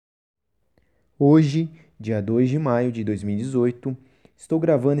Hoje, dia 2 de maio de 2018, estou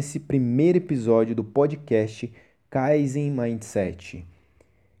gravando esse primeiro episódio do podcast Kaizen Mindset.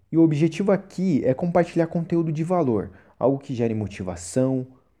 E o objetivo aqui é compartilhar conteúdo de valor, algo que gere motivação,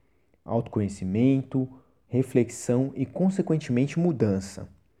 autoconhecimento, reflexão e, consequentemente, mudança.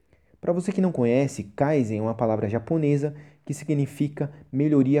 Para você que não conhece, Kaizen é uma palavra japonesa que significa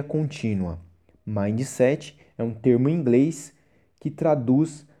melhoria contínua. Mindset é um termo em inglês que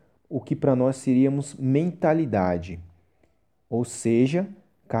traduz o que para nós seríamos mentalidade. Ou seja,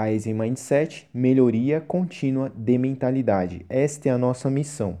 Kaizen Mindset, melhoria contínua de mentalidade. Esta é a nossa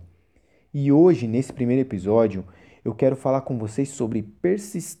missão. E hoje, nesse primeiro episódio, eu quero falar com vocês sobre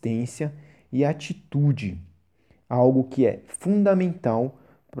persistência e atitude, algo que é fundamental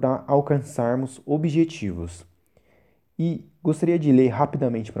para alcançarmos objetivos. E gostaria de ler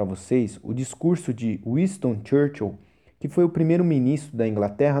rapidamente para vocês o discurso de Winston Churchill, que foi o primeiro-ministro da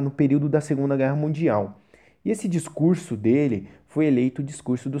Inglaterra no período da Segunda Guerra Mundial. E esse discurso dele foi eleito o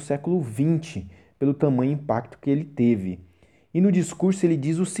discurso do século XX, pelo tamanho impacto que ele teve. E no discurso ele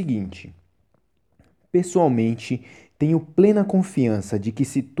diz o seguinte: pessoalmente, tenho plena confiança de que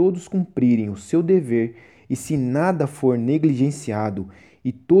se todos cumprirem o seu dever e se nada for negligenciado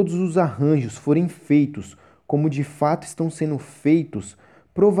e todos os arranjos forem feitos como de fato estão sendo feitos,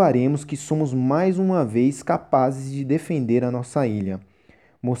 provaremos que somos mais uma vez capazes de defender a nossa ilha.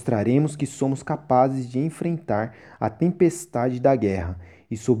 Mostraremos que somos capazes de enfrentar a tempestade da guerra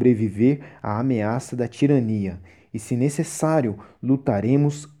e sobreviver à ameaça da tirania. E, se necessário,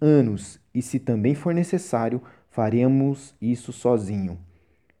 lutaremos anos, e se também for necessário, faremos isso sozinho.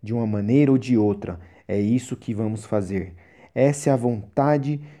 De uma maneira ou de outra, é isso que vamos fazer. Essa é a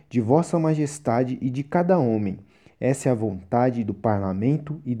vontade de Vossa Majestade e de cada homem. Essa é a vontade do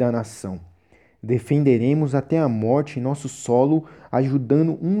parlamento e da nação. Defenderemos até a morte nosso solo,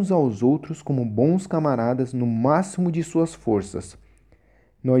 ajudando uns aos outros como bons camaradas no máximo de suas forças.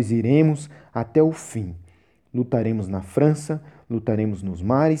 Nós iremos até o fim. Lutaremos na França, lutaremos nos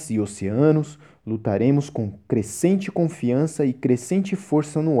mares e oceanos, lutaremos com crescente confiança e crescente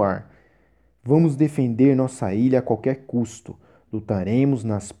força no ar. Vamos defender nossa ilha a qualquer custo. Lutaremos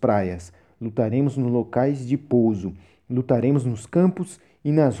nas praias, lutaremos nos locais de pouso, lutaremos nos campos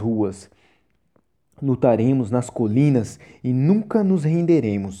e nas ruas. Lutaremos nas colinas e nunca nos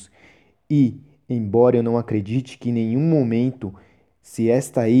renderemos. E, embora eu não acredite que em nenhum momento, se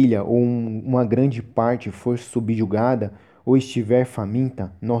esta ilha ou uma grande parte for subjugada ou estiver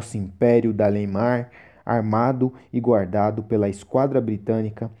faminta, nosso império da além-mar, armado e guardado pela esquadra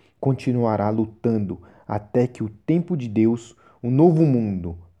britânica, continuará lutando até que o tempo de Deus, o novo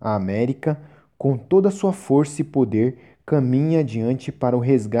mundo, a América, com toda a sua força e poder, caminhe adiante para o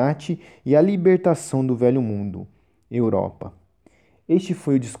resgate e a libertação do velho mundo, Europa. Este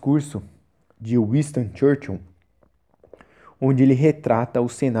foi o discurso de Winston Churchill, onde ele retrata o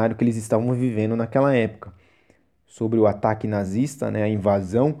cenário que eles estavam vivendo naquela época, sobre o ataque nazista, a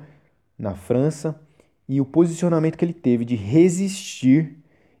invasão na França, e o posicionamento que ele teve de resistir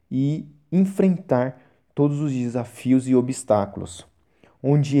e enfrentar todos os desafios e obstáculos,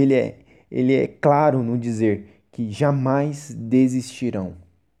 onde ele é claro no dizer que jamais desistirão.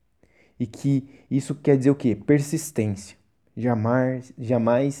 E que isso quer dizer o quê? Persistência.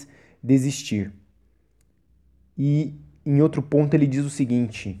 Jamais desistir. E em outro ponto ele diz o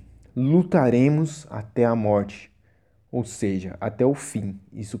seguinte: lutaremos até a morte. Ou seja, até o fim.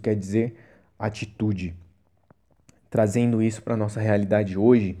 Isso quer dizer atitude. Trazendo isso para a nossa realidade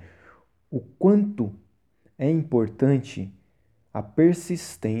hoje, o quanto é importante a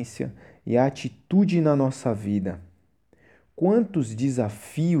persistência e a atitude na nossa vida. Quantos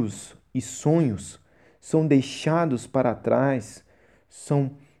desafios e sonhos são deixados para trás,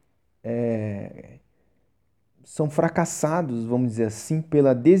 são fracassados, vamos dizer assim,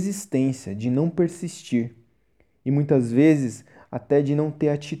 pela desistência de não persistir e muitas vezes até de não ter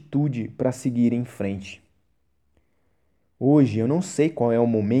atitude para seguir em frente. Hoje eu não sei qual é o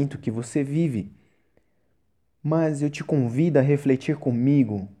momento que você vive, mas eu te convido a refletir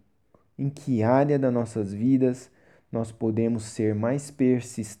comigo em que área das nossas vidas nós podemos ser mais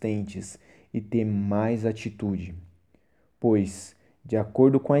persistentes e ter mais atitude. Pois, de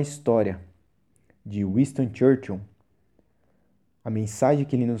acordo com a história de Winston Churchill, a mensagem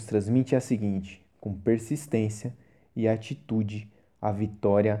que ele nos transmite é a seguinte: com persistência e atitude, a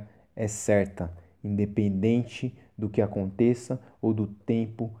vitória é certa, independente do que aconteça ou do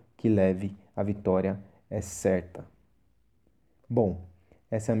tempo que leve, a vitória é certa. Bom,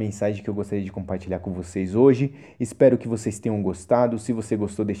 essa é a mensagem que eu gostaria de compartilhar com vocês hoje. Espero que vocês tenham gostado. Se você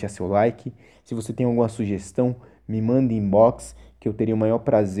gostou, deixa seu like. Se você tem alguma sugestão, me manda inbox, que eu teria o maior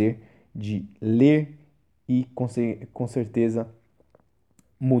prazer de ler e, com certeza,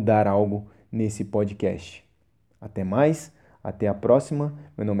 mudar algo nesse podcast. Até mais, até a próxima.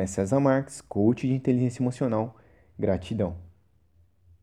 Meu nome é César Marques, coach de inteligência emocional. Gratidão.